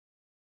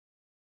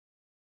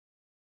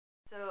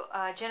So,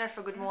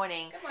 Jennifer, good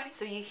morning. Good morning.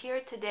 So you're here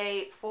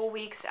today 4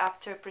 weeks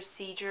after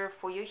procedure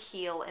for your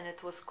heel, and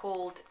it was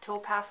called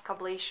Topaz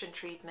Compilation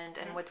treatment.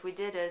 And what we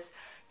did is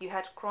you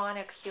had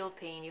chronic heel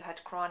pain, you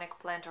had chronic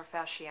plantar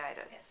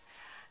fasciitis. Yes.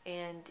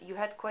 And you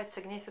had quite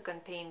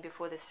significant pain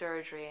before the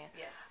surgery.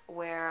 Yes.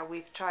 Where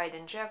we've tried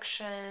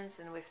injections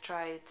and we've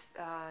tried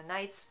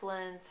night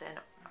splints and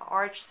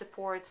arch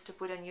supports to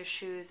put on your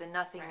shoes, and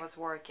nothing was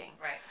working.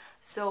 Right.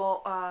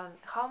 So,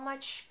 how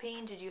much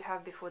pain did you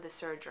have before the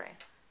surgery?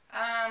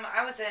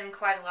 I was in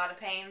quite a lot of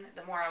pain.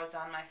 The more I was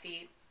on my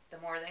feet, the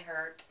more they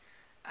hurt.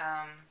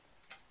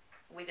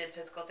 We did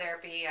physical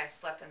therapy. I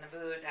slept in the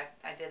boot.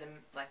 I did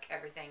like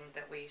everything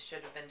that we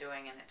should have been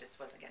doing, and it just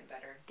wasn't getting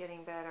better.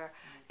 Getting better.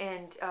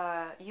 And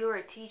you're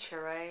a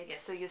teacher, right?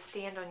 Yes. So you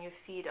stand on your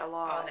feet a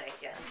lot. All day,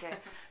 yes. Okay.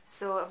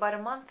 So about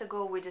a month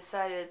ago, we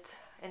decided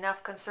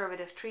enough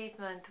conservative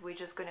treatment. We're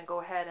just going to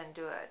go ahead and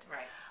do it.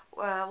 Right.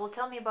 Well,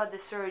 tell me about the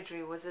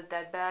surgery. Was it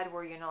that bad?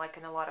 Were you like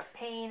in a lot of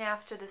pain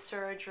after the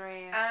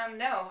surgery?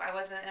 No, I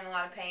wasn't in a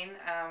lot of pain.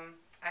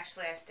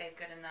 Actually, I stayed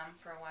good and numb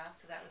for a while,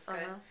 so that was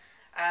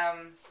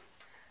good.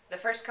 The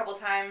first couple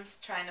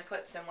times trying to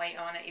put some weight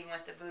on it, even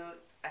with the boot,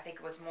 I think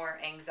it was more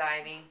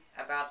anxiety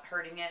about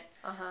hurting it.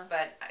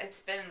 But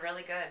it's been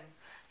really good.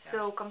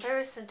 So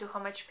comparison to how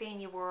much pain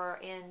you were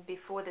in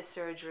before the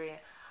surgery,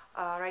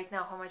 right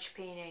now, how much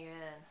pain are you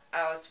in?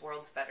 Oh, it's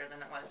worlds better than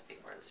it was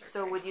before the surgery.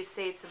 So would you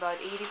say it's about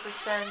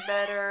 80%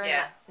 better?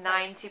 Yeah.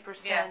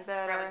 90%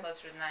 better? Probably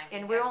closer to 90.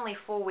 And we're only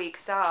 4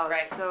 weeks out.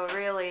 Right. So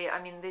really,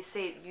 I mean, they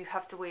say you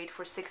have to wait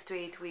for 6 to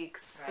 8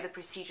 weeks for the Right.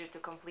 procedure to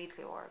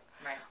completely work.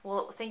 Right.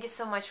 Well, thank you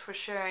so much for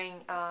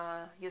sharing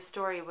your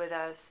story with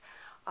us.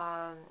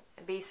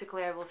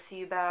 Basically, I will see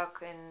you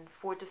back in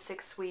 4 to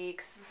 6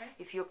 weeks. Okay.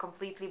 If you're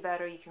completely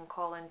better, you can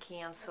call and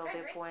cancel the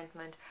great.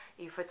 appointment.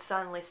 If it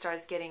suddenly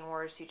starts getting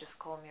worse, you just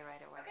call me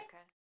right away. Okay. Okay?